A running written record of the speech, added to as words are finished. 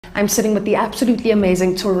I'm sitting with the absolutely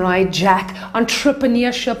amazing Torai Jack,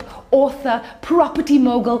 entrepreneurship, author, property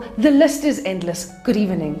mogul. The list is endless. Good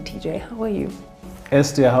evening, TJ. How are you?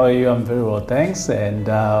 Esther, how are you? I'm very well, thanks. And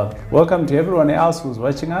welcome to everyone else who's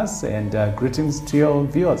watching us, and greetings to your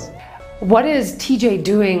viewers. What is TJ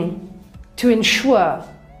doing to ensure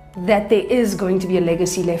that there is going to be a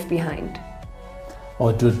legacy left behind?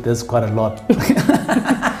 Oh, dude, there's quite a lot.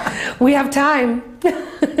 We have time.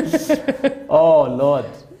 Oh, Lord.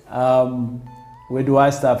 Where do I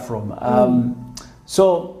start from?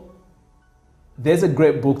 So, there's a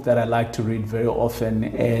great book that I like to read very often.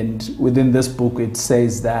 And within this book, it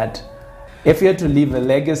says that if you're to leave a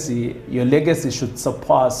legacy, your legacy should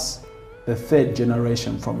surpass the third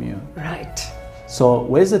generation from you. Right. So,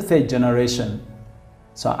 where's the third generation?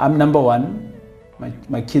 So, I'm number one.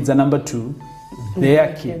 My kids are number two.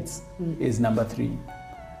 Their kids is number three.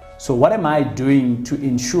 So what am I doing to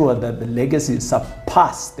ensure that the legacy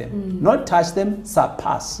surpass them? Not touch them,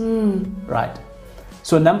 surpass. Right.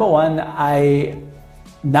 So number one,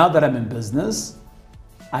 now that I'm in business,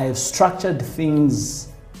 I have structured things.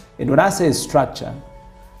 And when I say structure,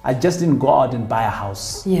 I just didn't go out and buy a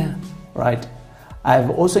house. Yeah. Right.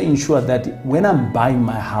 I've also ensured that when I'm buying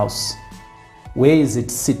my house, where is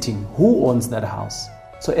it sitting? Who owns that house?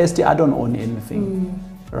 So Esther, I don't own anything,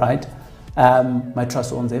 right? My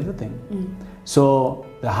trust owns everything. So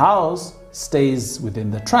the house stays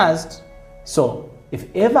within the trust. So if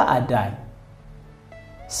ever I die,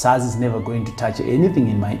 SARS is never going to touch anything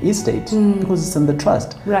in my estate because it's in the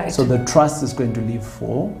trust. Right. So the trust is going to live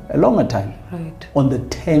for a longer time on the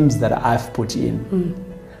terms that I've put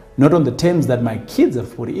in. Not on the terms that my kids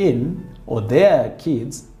have put in or their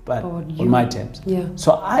kids, but on my terms. Yeah.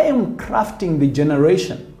 So I am crafting the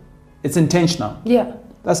generation. It's intentional. Yeah.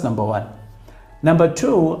 That's number one. Number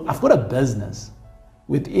two, I've got a business.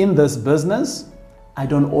 Within this business, I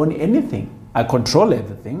don't own anything. I control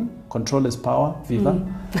everything. Control is power, Viva.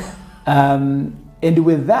 And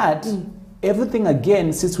with that, everything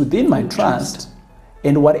again sits within my trust.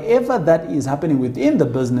 And whatever that is happening within the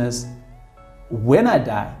business, when I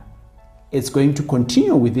die, it's going to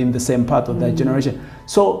continue within the same path of that generation.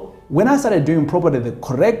 So when I started doing property the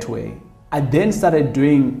correct way, I then started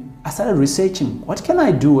researching, what can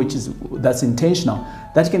I do that's intentional,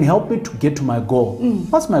 that can help me to get to my goal.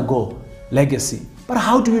 What's my goal? Legacy. But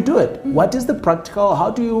how do you do it? What is the practical, how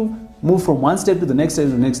do you move from one step to the next step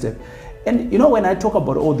to the next step? And you know, when I talk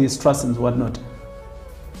about all these trusts and whatnot,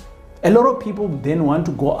 a lot of people then want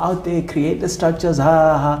to go out there, create the structures,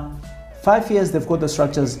 5 years they've got the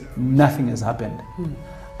structures, nothing has happened.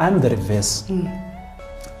 I'm the reverse.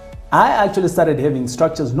 I actually started having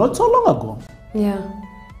structures not so long ago. Yeah.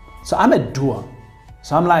 So I'm a doer.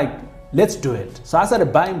 So I'm like, let's do it. So I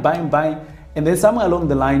started buying. And then somewhere along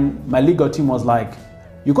the line, my legal team was like,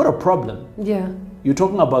 you got a problem. Yeah. You're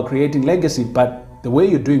talking about creating legacy, but the way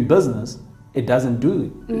you're doing business, it doesn't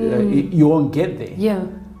do it. You won't get there. Yeah.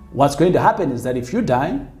 What's going to happen is that if you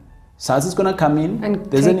die, SARS is going to come in, and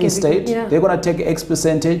there's an estate, they're going to take X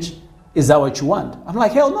percentage. Is that what you want? I'm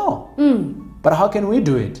like, hell no. But how can we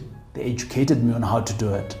do it? They educated me on how to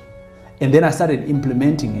do it. And then I started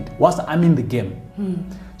implementing it whilst I'm in the game.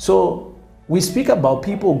 So we speak about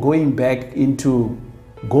people going back into,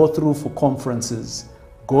 go through for conferences,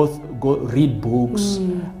 go read books,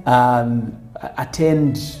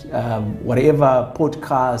 attend whatever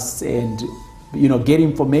podcasts and get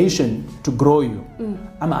information to grow you.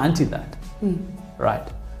 I'm anti that, right?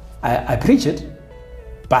 I preach it,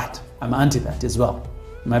 but I'm anti that as well.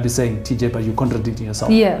 You might be saying, TJ, but you're contradicting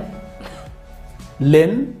yourself. Yeah.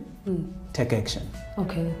 Learn, take action.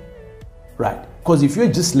 Okay. Right. Because if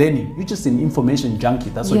you're just learning, you're just an information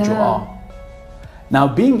junkie. That's what you are. Now,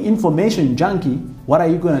 being information junkie, what are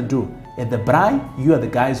you going to do? At the braai, you are the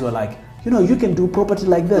guys who are like, you can do property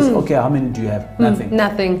like this. Okay, how many do you have? Nothing.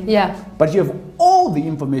 Nothing, yeah. But you have all the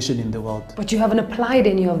information in the world. But you haven't applied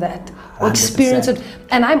any of that or 100%. experienced it.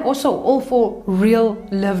 And I'm also all for real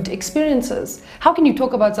lived experiences. How can you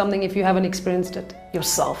talk about something if you haven't experienced it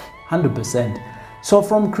yourself? 100%. So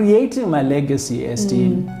from creating my legacy,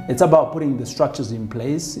 ST, it's about putting the structures in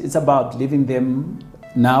place. It's about living them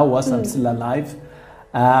now whilst I'm still alive.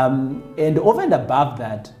 And over and above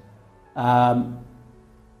that,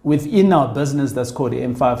 within our business that's called the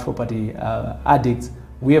M5 Property Addicts,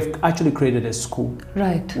 we have actually created a school,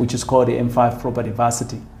 right, which is called the M5 Property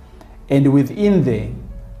Varsity. And within there,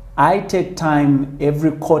 I take time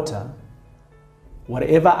every quarter,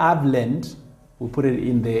 whatever I've learned, we put it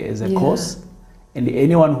in there as a course. And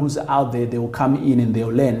anyone who's out there, they will come in and they'll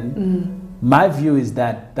learn. My view is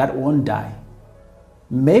that that won't die.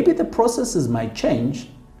 Maybe the processes might change,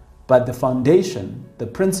 but the foundation, the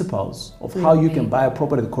principles of how you can buy a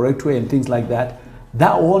property the correct way and things like that,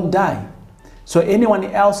 that won't die. So anyone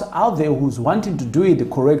else out there who's wanting to do it the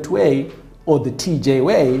correct way or the TJ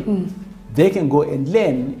way, they can go and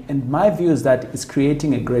learn. And my view is that it's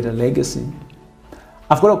creating a greater legacy.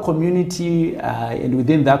 I've got a community, and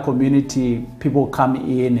within that community, people come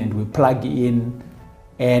in and we plug in.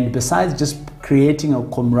 And besides just creating a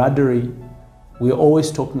camaraderie, we're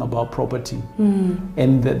always talking about property.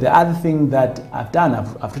 And the other thing that I've done,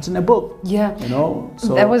 I've written a book. Yeah. You know,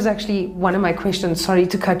 so that was actually one of my questions. Sorry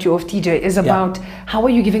to cut you off, TJ. Is about how are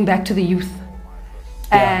you giving back to the youth?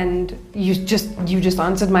 And you just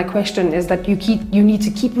answered my question. Is that you need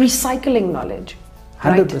to keep recycling knowledge.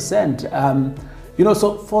 100%. You know,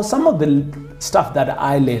 so for some of the stuff that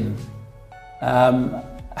I learn,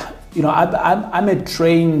 you know, I'm a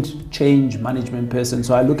trained change management person,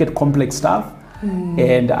 so I look at complex stuff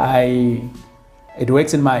and it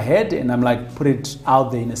works in my head, and I'm like, put it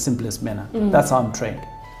out there in the simplest manner. That's how I'm trained.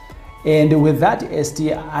 And with that,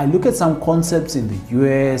 ST, I look at some concepts in the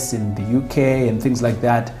US, in the UK, and things like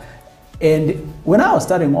that. And when I was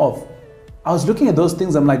starting off, I was looking at those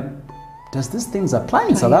things. I'm like, does these things apply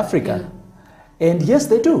in South Africa? And yes,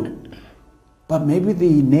 they do. But maybe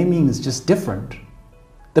the naming is just different.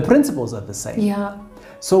 The principles are the same. Yeah.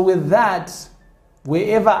 So with that,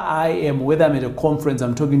 wherever I am, whether I'm at a conference,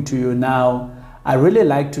 I'm talking to you now, I really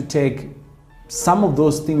like to take some of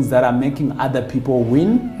those things that are making other people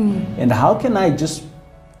win, and how can I just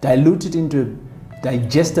dilute it into a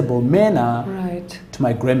digestible manner to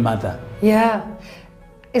my grandmother. Yeah.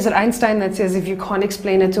 Is it Einstein that says if you can't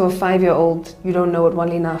explain it to a 5-year-old, you don't know it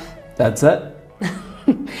well enough? That's it.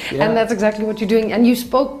 And that's exactly what you're doing. And you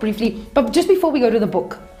spoke briefly, but just before we go to the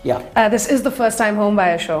book, this is the First Time Home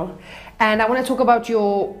Buyer Show. And I want to talk about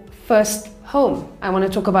your first home. I want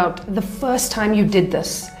to talk about the first time you did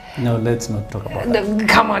this. No, let's not talk about that.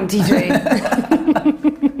 Come on, TJ.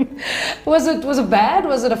 Was it bad?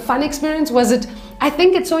 Was it a fun experience? Was it? I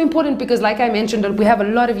think it's so important because, like I mentioned, we have a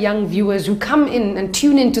lot of young viewers who come in and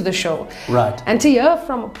tune into the show. Right. And to hear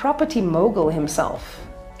from a property mogul himself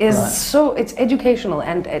is so, it's educational,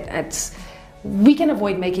 and we can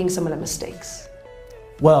avoid making similar mistakes.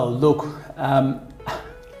 Well, look,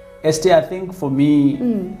 ST, I think for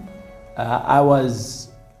me, I was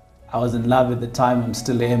in love at the time. I'm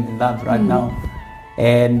still in love right now.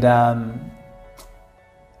 And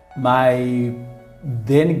my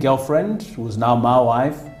then girlfriend, who's now my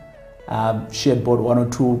wife, she had bought 1 or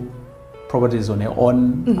 2 properties on her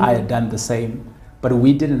own. I had done the same, but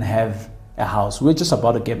we didn't have a house. We were just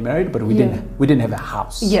about to get married, but we didn't have a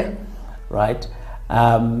house. Yeah. Right.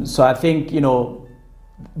 So I think, you know,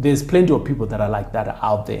 there's plenty of people that are like that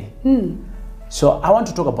out there. So I want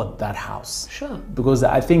to talk about that house. Sure. Because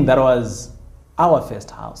I think that was our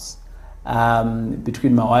first house,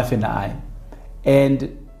 between my wife and I.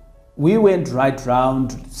 And we went right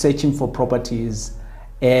round searching for properties,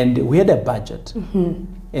 and we had a budget.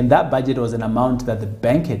 And that budget was an amount that the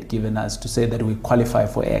bank had given us to say that we qualify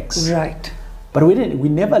for X. Right. But we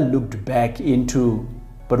never looked back into,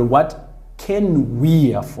 but what can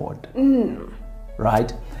we afford?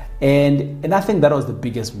 Right? And I think that was the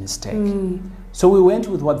biggest mistake. So we went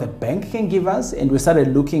with what the bank can give us, and we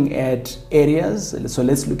started looking at areas. So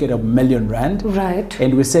let's look at R1 million. Right.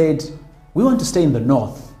 And we said, we want to stay in the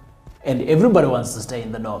north. And everybody wants to stay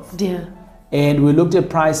in the north. Yeah. And we looked at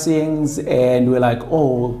pricings, and we're like,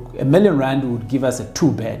 oh, R1 million would give us a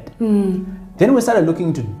 2-bed. Then we started looking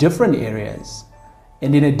into different areas.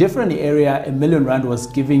 And in a different area, R1 million was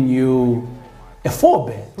giving you a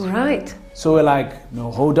 4-bed. Right. So we're like, no,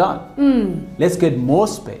 hold on. Let's get more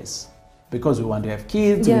space because we want to have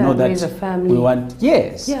kids. Yeah, we know that raise a family. we want,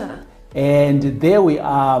 yes. Yeah. And there we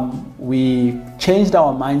are. We changed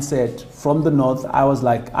our mindset from the north. I was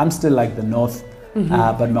like, I'm still like the north,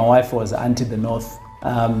 but my wife was anti the north.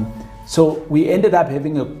 So we ended up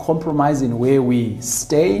having a compromise in where we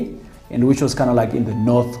stay, and which was kind of like in the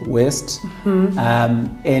northwest.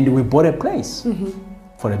 And we bought a place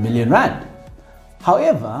for R1 million.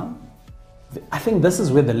 However, I think this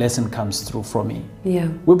is where the lesson comes through for me. Yeah.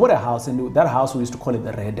 We bought a house, and that house, we used to call it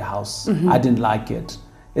the red house. I didn't like it.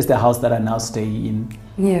 It's the house that I now stay in.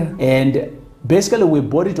 Yeah. And basically we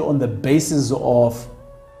bought it on the basis of,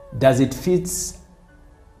 does it fit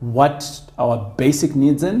what our basic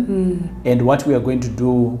needs and what we are going to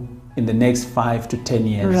do in the next 5 to 10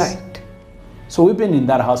 years. Right. So we've been in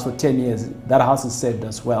that house for 10 years. That house has served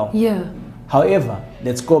us well. Yeah. However,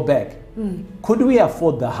 let's go back. Could we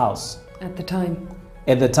afford the house? At the time?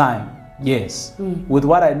 At the time, yes. With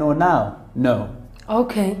what I know now, no.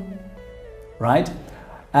 Okay. Right?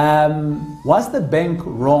 Was the bank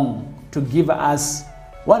wrong to give us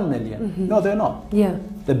 1 million. No, they're not. Yeah.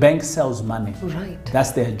 The bank sells money. Right.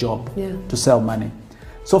 That's their job, Yeah. to sell money.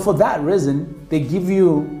 So for that reason, they give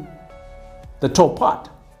you the top part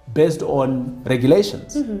based on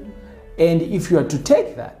regulations. And if you are to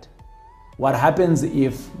take that, what happens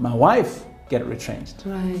if my wife get retrenched?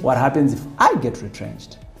 Right. What happens if I get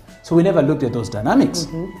retrenched? So we never looked at those dynamics.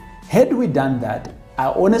 Had we done that, I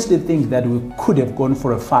honestly think that we could have gone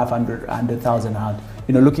for a 500,000 rand,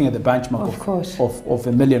 looking at the benchmark of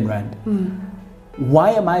R1 million.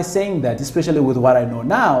 Why am I saying that, especially with what I know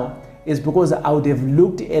now, is because I would have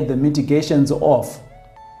looked at the mitigations of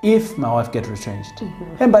if my wife gets retrenched.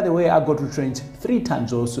 And by the way, I got retrenched 3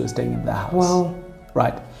 times also staying in the house. Wow.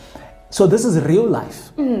 Right. So this is real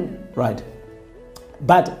life. Right.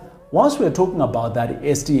 But once we're talking about that,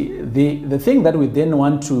 ST, the thing that we then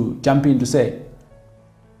want to jump in to say,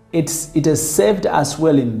 it has saved us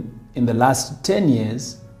well in the last 10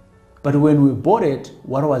 years, but when we bought it,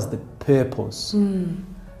 what was the purpose?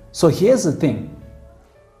 So here's the thing.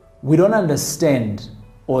 We don't understand,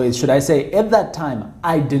 or should I say, at that time,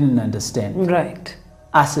 I didn't understand. Right.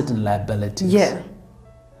 Asset and liabilities. Yeah.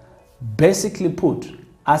 Basically put,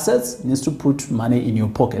 assets needs to put money in your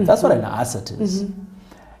pocket. That's what an asset is.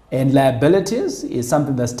 And liabilities is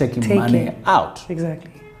something that's taking money out.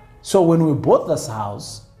 Exactly. So when we bought this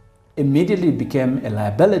house, immediately it became a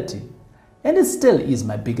liability. And it still is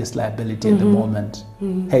my biggest liability at the moment.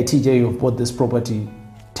 Hey, TJ, you've bought this property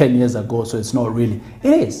 10 years ago, so it's not really.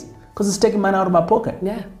 It is, because it's taking money out of my pocket.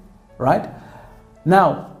 Yeah. Right?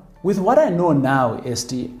 Now, with what I know now,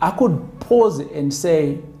 ST, I could pause and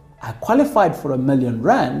say, I qualified for R1 million.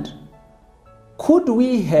 Could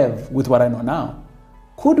we have, with what I know now,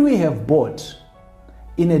 could we have bought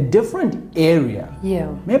in a different area?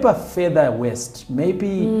 Yeah. Maybe further west, maybe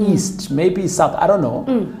east, maybe south, I don't know.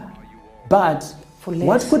 But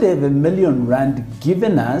what could have R1 million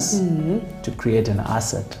given us to create an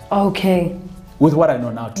asset? Okay. With what I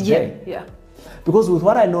know now today. Yeah. Because with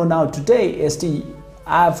what I know now today, ST,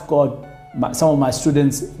 I've got some of my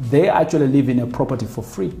students, they actually live in a property for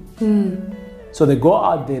free. So they go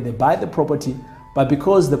out there, they buy the property, but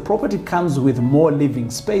because the property comes with more living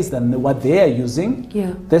space than what they are using,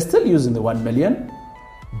 they're still using the 1 million,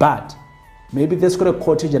 but maybe they've got a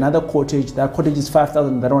cottage, another cottage, that cottage is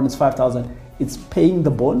 5,000, that one is 5,000, it's paying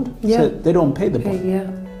the bond, so they don't pay the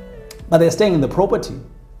bond. But they're staying in the property.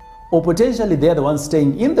 Or potentially they're the ones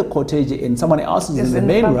staying in the cottage and someone else is in the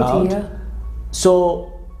main route.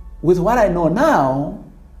 So with what I know now,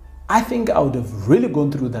 I think I would have really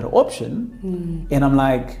gone through that option. And I'm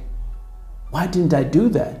like, why didn't I do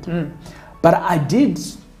that? But I did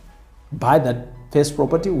buy that first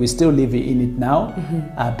property. We still live in it now.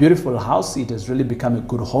 A beautiful house. It has really become a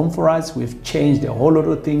good home for us. We've changed a whole lot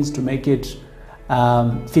of things to make it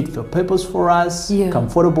fit for purpose for us,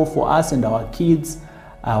 comfortable for us and our kids.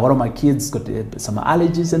 One of my kids got some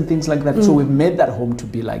allergies and things like that. So we've made that home to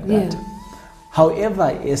be like that.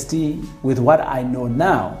 However, ST, with what I know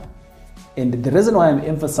now, and the reason why I'm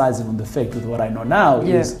emphasizing on the fact with what I know now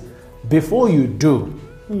is before you do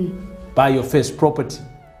buy your first property,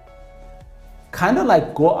 kind of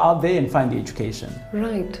like go out there and find the education.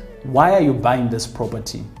 Right. Why are you buying this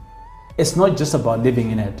property? It's not just about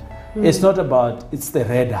living in it. It's not about, it's the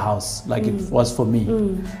red house like it was for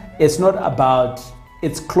me. It's not about,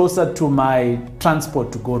 it's closer to my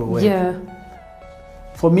transport to go to work. Yeah.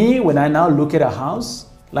 For me, when I now look at a house,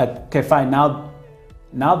 like, okay, fine, now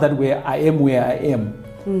that where I am,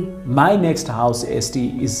 my next house,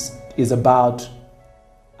 ST, is about,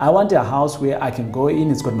 I want a house where I can go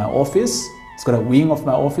in, it's got my office, it's got a wing of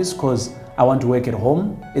my office because I want to work at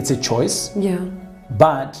home. It's a choice. Yeah.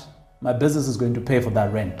 But my business is going to pay for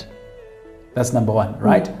that rent. That's number one,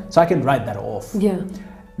 right? So I can write that off. Yeah.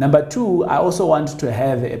 Number two, I also want to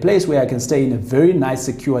have a place where I can stay in a very nice,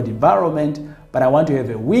 secured environment, but I want to have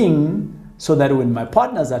a wing so that when my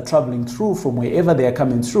partners are traveling through from wherever they are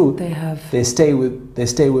coming through, they stay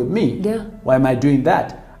with me. Yeah. Why am I doing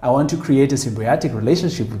that? I want to create a symbiotic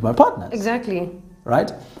relationship with my partners. Exactly.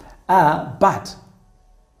 Right? But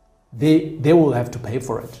they will have to pay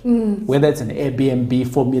for it, whether it's an Airbnb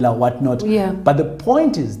formula, whatnot. Yeah. But the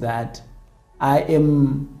point is that I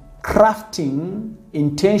am crafting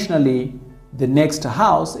intentionally the next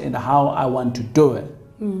house and how I want to do it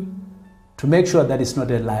to make sure that it's not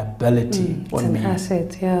a liability on me. It's an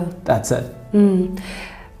asset, yeah. That's it.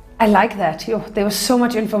 I like that. There was so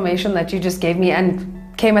much information that you just gave me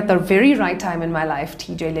and came at the very right time in my life,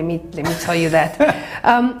 TJ. Let me tell you that.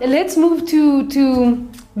 Let's move to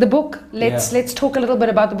the book. Let's talk a little bit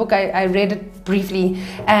about the book. I read it briefly,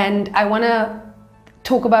 and I want to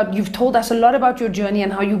talk about, you've told us a lot about your journey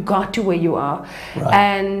and how you got to where you are. Right.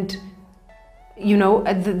 And, you know,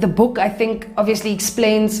 the book, I think, obviously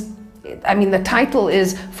explains, I mean, the title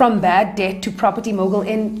is From Bad Debt to Property Mogul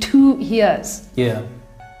in 2 years. Yeah.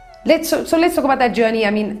 So let's talk about that journey.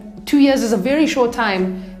 I mean, 2 years is a very short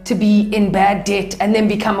time to be in bad debt and then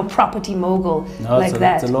become a property mogul like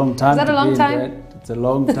that. It's a long time. Is that a long time? It's a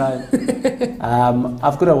long time.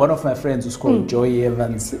 I've got one of my friends who's called Joey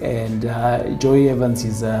Evans, and Joey Evans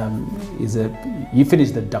he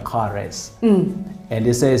finished the Dakar race, and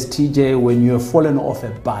he says, TJ, when you're fallen off a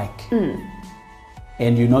bike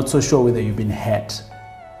and you're not so sure whether you've been hit,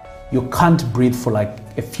 you can't breathe for like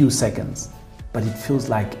a few seconds, but it feels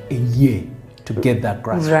like a year to get that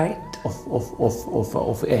grasp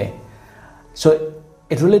of air. So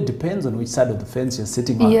it really depends on which side of the fence you're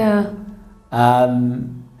sitting on. Yeah.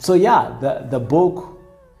 So yeah, the book,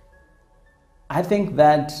 I think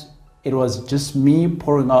that it was just me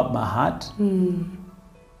pouring out my heart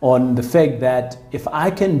on the fact that if I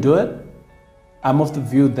can do it, I'm of the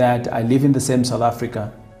view that I live in the same South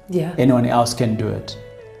Africa. Yeah. Anyone else can do it.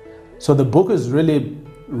 So the book is really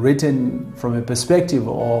written from a perspective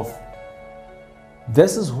of,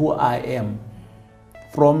 this is who I am,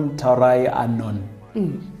 from Tarai unknown,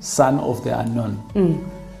 son of the unknown,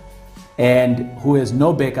 and who has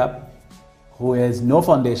no backup, who has no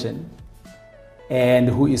foundation, and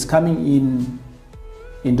who is coming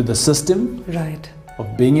into the system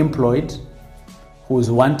of being employed, who is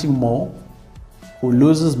wanting more, who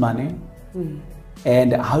loses money,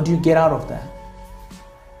 and how do you get out of that?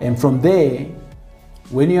 And from there,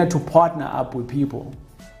 when you have to partner up with people,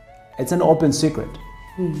 it's an open secret.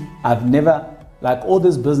 I've never, like all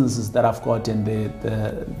these businesses that I've got and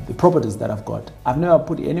the properties that I've got, I've never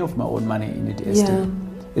put any of my own money in it.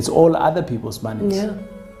 It's all other people's money. Yeah.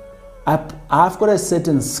 I've got a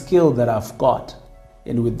certain skill that I've got,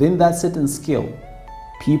 and within that certain skill,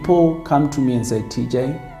 people come to me and say,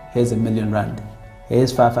 TJ, here's R1 million,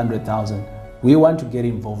 here's 500,000. We want to get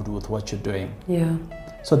involved with what you're doing. Yeah.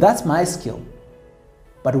 So that's my skill.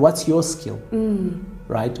 But what's your skill,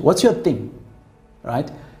 right? What's your thing, right?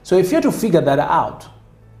 So if you're to figure that out,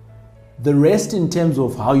 the rest in terms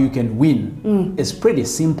of how you can win is pretty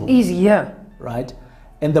simple. Easy, yeah. Right?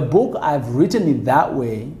 And the book, I've written it that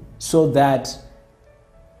way so that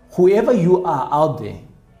whoever you are out there,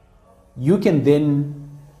 you can then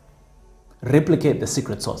replicate the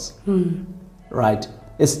secret sauce, right?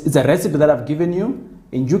 It's a recipe that I've given you,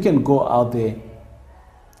 and you can go out there,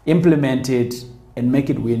 implement it, and make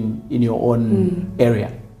it win in your own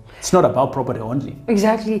area. It's not about property only.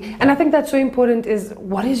 Exactly. And I think that's so important, is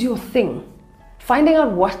what is your thing? Finding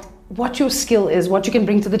out what your skill is, what you can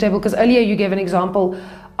bring to the table. Because earlier you gave an example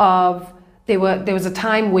of there was a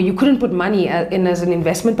time where you couldn't put money in as an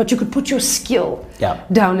investment, but you could put your skill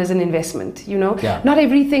down as an investment, you know? Yeah. Not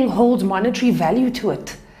everything holds monetary value to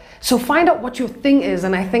it. So find out what your thing is,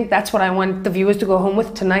 and I think that's what I want the viewers to go home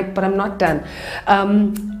with tonight, but I'm not done.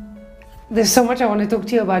 There's so much I want to talk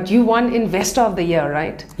to you about. You won Investor of the Year,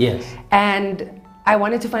 right? Yes. And I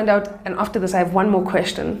wanted to find out, and after this I have one more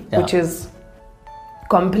question, which is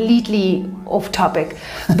completely off topic.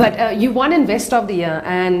 But you won Investor of the Year,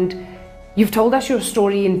 and you've told us your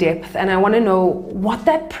story in depth, and I want to know what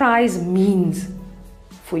that prize means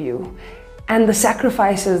for you and the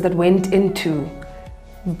sacrifices that went into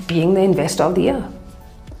being the Investor of the Year.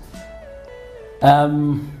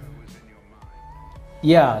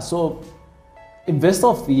 Yeah, so Investor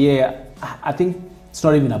of the Year, I think it's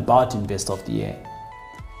not even about Investor of the Year.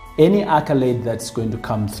 Any accolade that's going to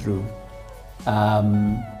come through,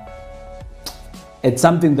 it's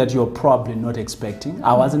something that you're probably not expecting.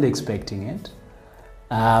 I wasn't expecting it.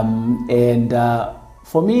 For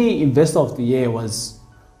me, Investor of the Year was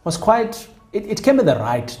quite, it came at the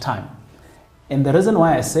right time. And the reason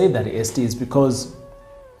why I say that, Esti, is because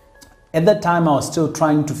at that time I was still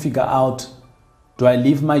trying to figure out, do I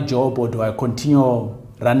leave my job or do I continue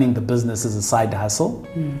running the business as a side hustle?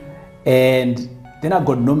 And then I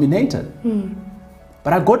got nominated.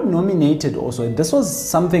 But I got nominated also, and this was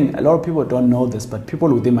something, a lot of people don't know this, but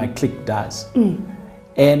people within my clique does.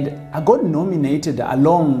 And I got nominated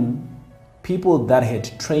along people that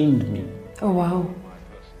had trained me. Oh, wow.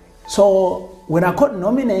 So when I got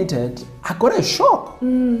nominated, I got a shock.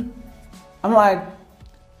 I'm like,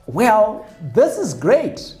 well, this is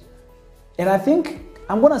great. And I think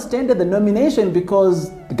I'm going to stand at the nomination because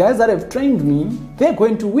the guys that have trained me, they're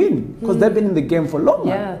going to win because they've been in the game for long.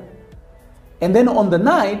 Yeah. And then on the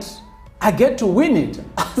night, I get to win it.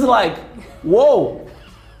 I was like, whoa.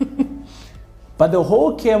 But the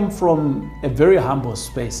whole came from a very humble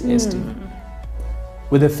space, Esti.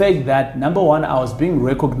 with the fact that, number one, I was being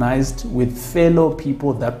recognized with fellow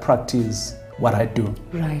people that practice what I do.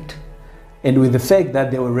 Right. And with the fact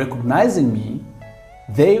that they were recognizing me,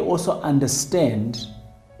 they also understand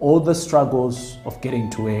all the struggles of getting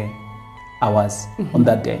to where I was on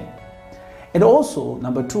that day. And also,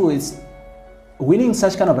 number two is winning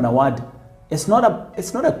such kind of an award. It's not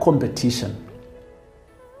a competition,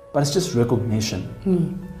 but it's just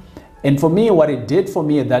recognition. And for me, what it did for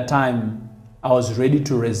me at that time, I was ready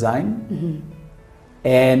to resign.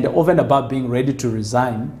 And over and above being ready to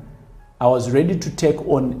resign, I was ready to take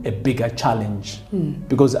on a bigger challenge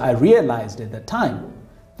because I realized at the time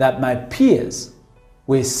that my peers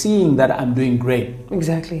were seeing that I'm doing great.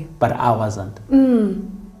 Exactly. But I wasn't.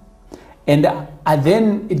 And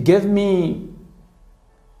then it gave me,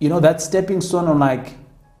 that stepping stone. I'm like,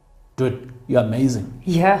 dude, you're amazing.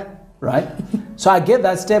 Yeah. Right? So I get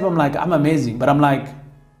that step. I'm like, I'm amazing. But I'm like,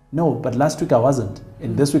 no, but last week I wasn't.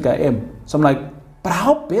 And this week I am. So I'm like, but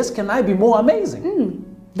how best can I be more amazing?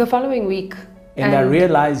 The following week. And I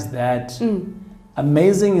realized that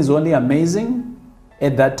amazing is only amazing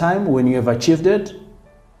at that time when you have achieved it,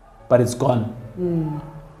 but it's gone.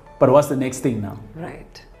 But what's the next thing now?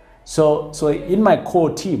 Right. So in my core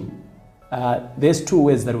team, there's two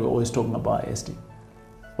ways that we're always talking about, Esti.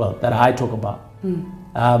 Well, that I talk about.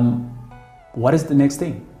 What is the next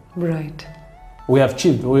thing? Right. We have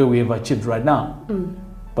achieved where we have achieved right now.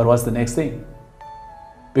 But what's the next thing?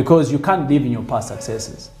 Because you can't live in your past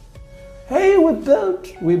successes. Hey, we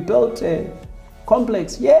built a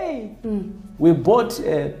complex, yay! We bought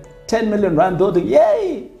a 10 million rand building,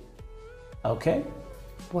 yay! Okay.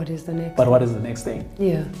 What is the next? But what is the next thing?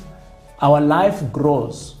 Yeah. Our life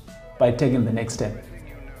grows by taking the next step.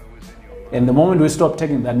 And the moment we stop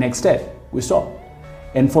taking that next step, we stop.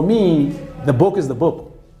 And for me, the book is the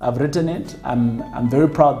book. I've written it. I'm very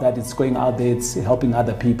proud that it's going out there. It's helping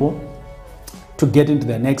other people to get into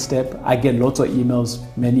the next step. I get lots of emails,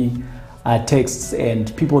 many texts,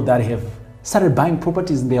 and people that have started buying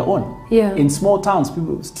properties in their own. Yeah. In small towns,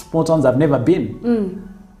 small towns I've never been.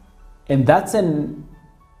 And that's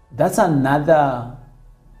another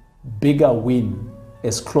bigger win,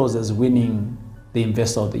 as close as winning the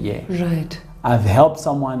Investor of the Year. Right. I've helped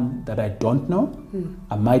someone that I don't know.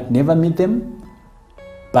 I might never meet them,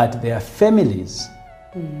 but their families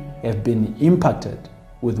have been impacted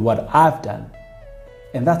with what I've done.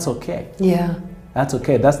 And that's okay. Yeah. That's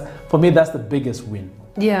okay. For me, that's the biggest win.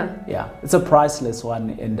 Yeah. Yeah. It's a priceless one,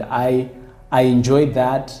 and I enjoyed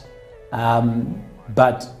that.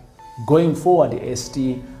 But going forward,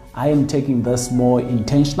 ST, I am taking this more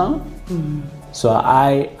intentional. So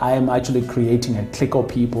I am actually creating a clique of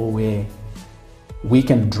people where we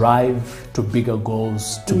can drive to bigger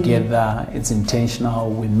goals together. It's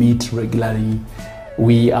intentional. We meet regularly.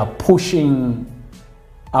 We are pushing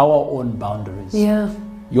our own boundaries. Yeah.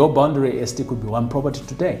 Your boundary, ST, could be one property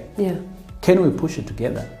today. Yeah. Can we push it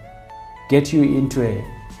together? Get you into a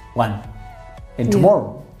 1. And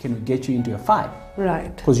tomorrow, can we get you into a 5?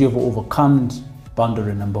 Right. Because you have overcome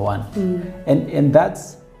boundary number 1. And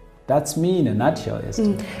that's me in a nutshell,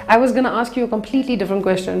 ST. I was going to ask you a completely different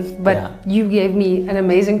question, but you gave me an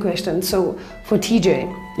amazing question. So for TJ,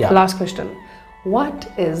 last question. What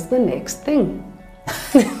is the next thing?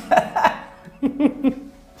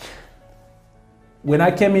 When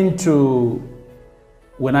I came into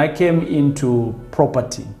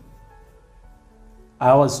property,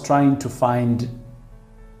 I was trying to find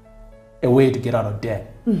a way to get out of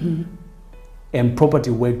debt. And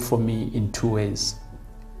property worked for me in 2 ways.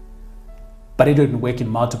 But it didn't work in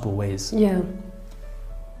multiple ways. Yeah.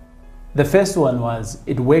 The first one was,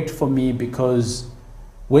 it worked for me because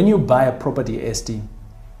when you buy a property, ST,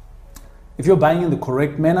 if you're buying in the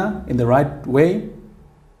correct manner, in the right way,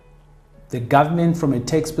 the government, from a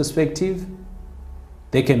tax perspective,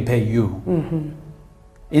 they can pay you.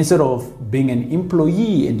 Instead of being an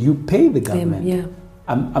employee and you pay the government.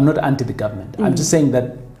 I'm not anti the government. I'm just saying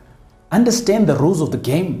that understand the rules of the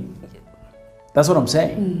game. That's what I'm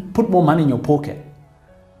saying. Put more money in your pocket.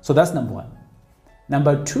 So that's number 1.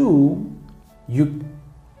 Number 2,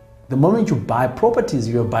 the moment you buy properties,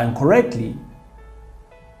 you're buying correctly,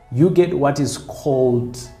 you get what is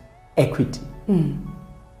called equity.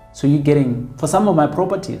 So you're getting, for some of my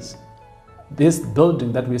properties, this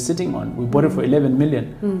building that we're sitting on, we bought it for 11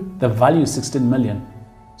 million. The value is 16 million.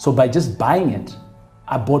 So by just buying it,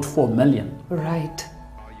 I bought 4 million. Right.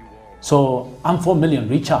 So I'm 4 million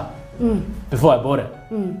richer before I bought it.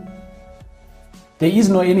 There is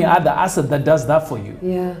no any other asset that does that for you.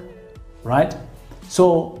 Yeah. Right?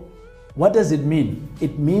 So what does it mean?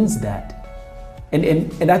 It means that,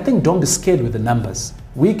 and I think don't be scared with the numbers.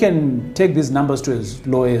 we can take these numbers to as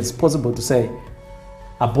low as possible to say,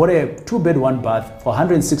 I bought a 2-bed, 1-bath for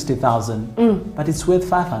 160,000, but it's worth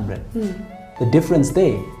 500. The difference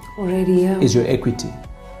there already is your equity.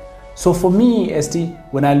 So for me, Esti,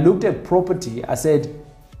 when I looked at property, I said,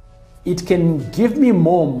 it can give me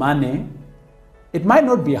more money. It might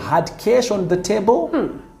not be hard cash on the table,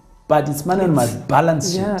 but it's money on my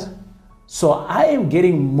balance sheet. So I am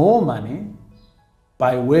getting more money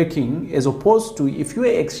by working, as opposed to if you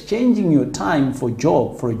are exchanging your time for a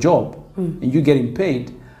job, and you're getting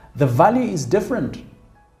paid, the value is different.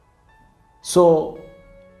 So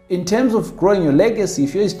in terms of growing your legacy,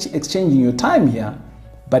 if you're exchanging your time here,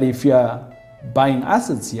 but if you're buying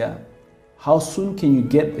assets here, how soon can you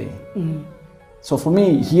get there? So for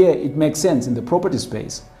me, here it makes sense in the property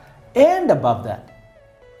space. And above that,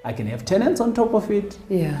 I can have tenants on top of it,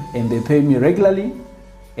 and they pay me regularly.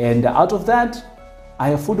 And out of that, I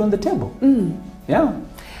have food on the table. Yeah.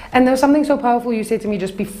 And there was something so powerful you said to me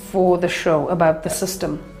just before the show about the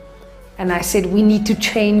system. And I said, we need to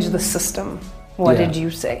change the system. What did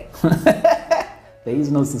you say? There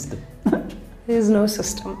is no system. There is no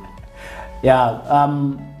system. Yeah.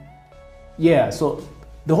 So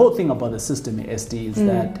the whole thing about the system, SD, is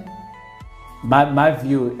that my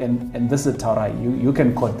view, and this is a Taurai, you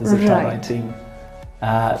can quote this is a Taurai thing.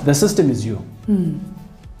 The system is you,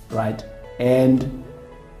 right? And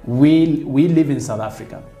we live in South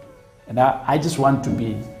Africa. And I just want to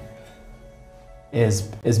be as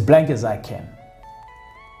blank as I can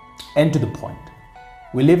and to the point.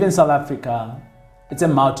 We live in South Africa. It's a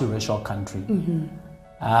multiracial country.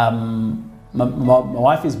 My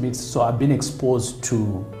wife is mixed, so I've been exposed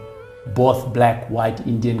to both black, white,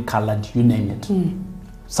 Indian, colored, you name it.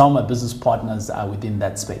 Some of my business partners are within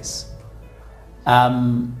that space.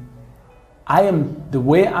 The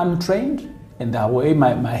way I'm trained and the way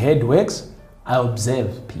my head works, I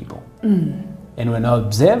observe people. And when I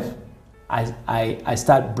observe, I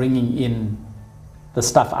start bringing in the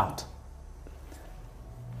stuff out.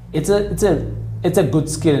 It's a good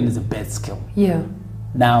skill and it's a bad skill. Yeah.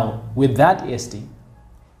 Now, with that, SD,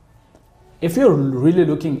 if you're really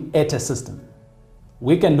looking at a system,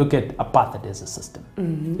 we can look at apartheid as a system.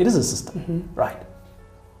 It is a system, right?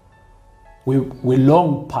 We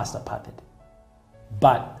long past apartheid,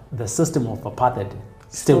 but the system of apartheid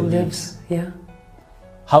still lives. Yeah.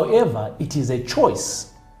 However, it is a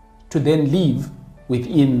choice to then live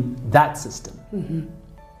within that system.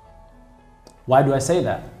 Why do I say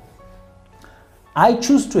that? I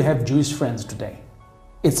choose to have Jewish friends today.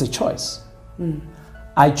 It's a choice.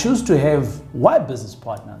 I choose to have white business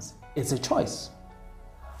partners. It's a choice.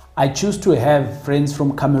 I choose to have friends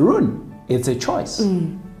from Cameroon. It's a choice.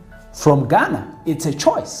 From Ghana, it's a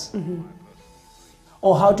choice.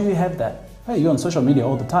 Or how do you have that? Hey, you're on social media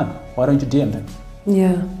all the time. Why don't you DM them?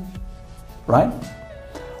 Yeah. Right?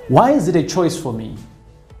 Why is it a choice for me?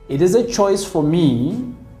 It is a choice for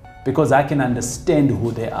me because I can understand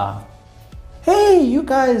who they are. Hey, you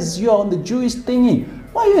guys, you're on the Jewish thingy.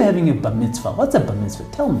 Why are you having a bar mitzvah? What's a bar mitzvah?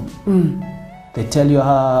 Tell me. They tell you,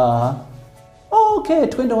 oh, okay,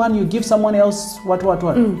 21, you give someone else what?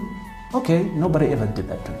 Okay, nobody ever did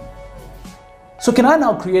that to me. So can I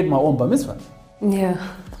now create my own bar mitzvah?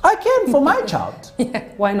 Yeah. I can for my child. Yeah,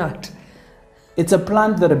 why not? It's a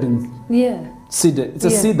plant that have been seeded. It's a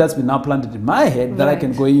seed that's been now planted in my head that I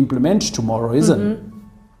can go implement tomorrow, isn't it?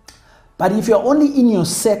 But if you're only in your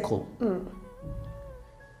circle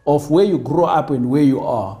of where you grow up and where you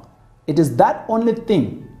are, it is that only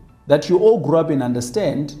thing that you all grew up and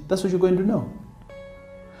understand, that's what you're going to know.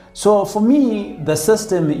 So for me, the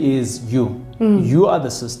system is you. You are the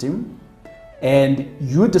system, and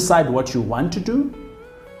you decide what you want to do.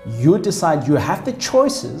 You decide, you have the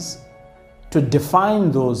choices to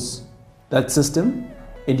define that system,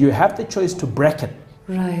 and you have the choice to break it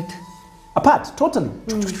apart totally,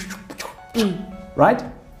 right?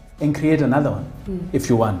 And create another one if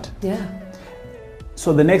you want. Yeah.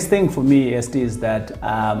 So the next thing for me, SD, is that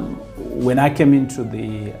when I came into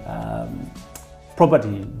the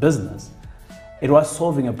property business, it was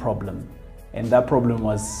solving a problem, and that problem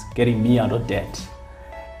was getting me out of debt.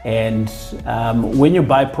 And when you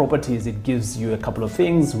buy properties, it gives you a couple of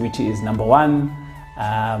things, which is number one,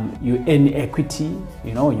 you earn equity,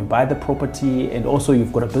 you buy the property, and also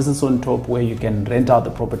you've got a business on top where you can rent out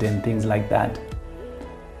the property and things like that.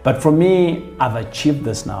 But for me, I've achieved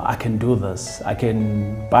this now. I can do this. I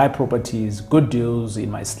can buy properties, good deals in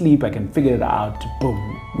my sleep. I can figure it out.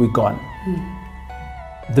 Boom, we're gone.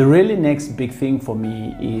 The really next big thing for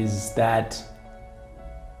me is that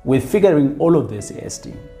with figuring all of this,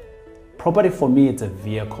 SD, property for me, it's a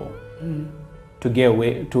vehicle. to get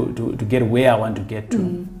where I want to get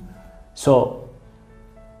to. So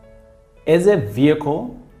as a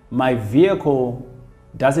vehicle, my vehicle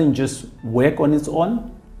doesn't just work on its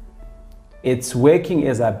own. It's working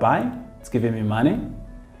as I buy, it's giving me money.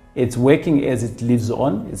 It's working as it lives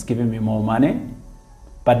on, it's giving me more money.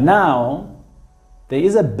 But now there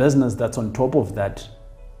is a business that's on top of that.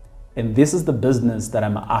 And this is the business that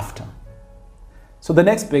I'm after. So the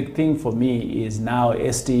next big thing for me is now,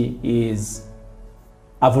 Esti, is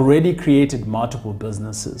I've already created multiple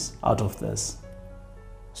businesses out of this.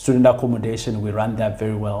 Student accommodation, we run that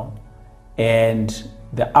very well. And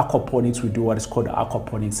the aquaponics, we do what is called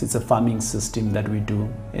aquaponics. It's a farming system that we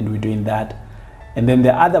do, and we're doing that. And then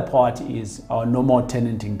the other part is our normal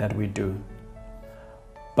tenanting that we do.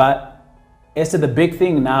 But Esther, the big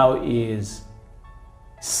thing now is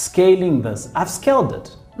scaling this. I've scaled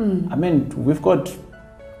it. I mean, we've got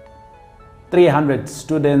 300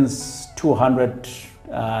 students, 200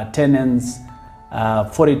 tenants,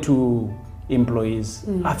 42 employees.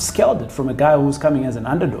 I've scaled it from a guy who's coming as an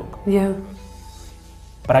underdog. Yeah.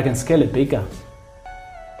 But I can scale it bigger.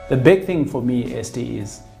 The big thing for me, Esti,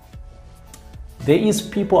 is there is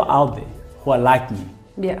people out there who are like me.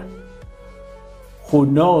 Yeah. Who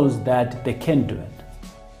knows that they can do it,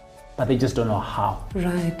 but they just don't know how.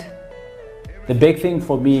 Right. The big thing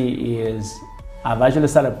for me is I've actually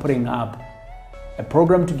started putting up a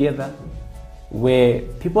program together where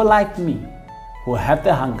people like me who have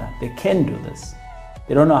the hunger, they can do this.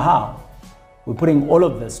 They don't know how. We're putting all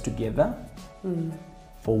of this together.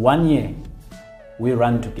 For 1 year, we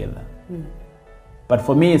run together. But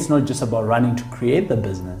for me, it's not just about running to create the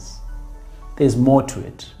business. There's more to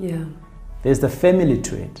it. Yeah. There's the family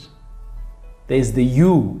to it. There's the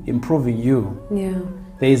you, improving you. Yeah.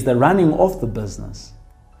 There's the running of the business.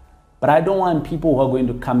 But I don't want people who are going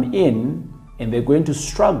to come in and they're going to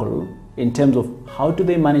struggle in terms of how do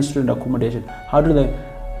they manage student accommodation? How do they,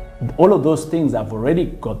 all of those things, I've already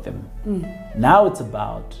got them. Now it's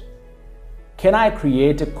about, can I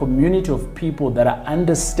create a community of people that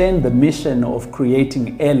understand the mission of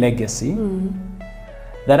creating a legacy,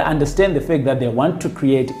 that understand the fact that they want to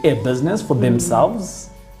create a business for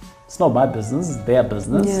themselves? It's not my business, it's their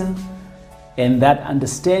business. Yeah. And that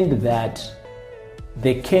understand that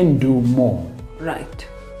they can do more. Right.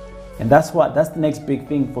 And that's the next big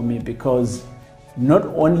thing for me, because not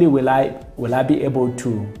only will I be able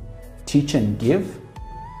to teach and give,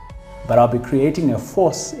 but I'll be creating a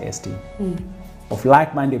force, Esti, of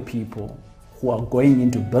like-minded people who are going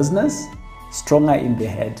into business stronger in the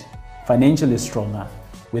head, financially stronger.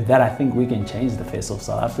 With that, I think we can change the face of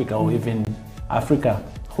South Africa, or even Africa.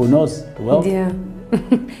 Who knows? The world. Yeah.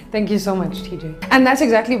 Thank you so much, TJ. And that's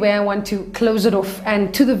exactly where I want to close it off.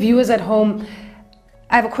 And to the viewers at home,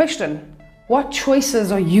 I have a question. What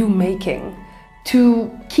choices are you making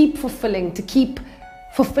to keep fulfilling, to keep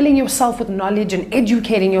fulfilling yourself with knowledge and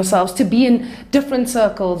educating yourselves, to be in different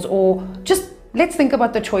circles, or just let's think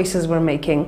about the choices we're making.